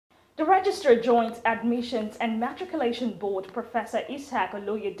The Registrar Joint Admissions and Matriculation Board, Professor IS-HAQ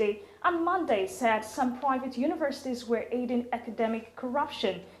OLOYEDE, on Monday said some private universities were aiding academic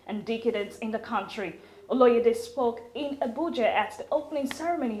corruption and decadence in the country. OLOYEDE spoke in Abuja at the opening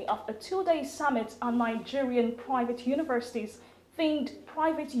ceremony of a two-day summit on Nigerian private universities themed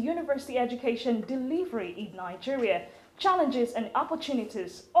Private University Education Delivery in Nigeria, Challenges and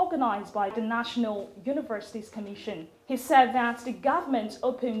Opportunities, organized by the National Universities Commission. He said that the government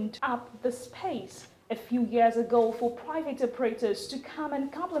opened up the space a few years ago for private operators to come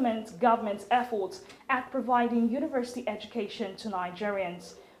and complement government's efforts at providing university education to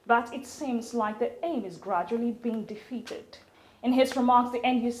Nigerians. But it seems like the aim is gradually being defeated. In his remarks, the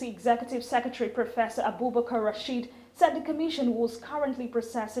NUC Executive Secretary Professor Abubakar Rashid said the Commission was currently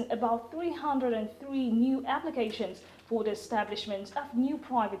processing about 303 new applications for the establishment of new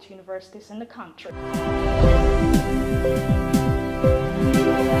private universities in the country.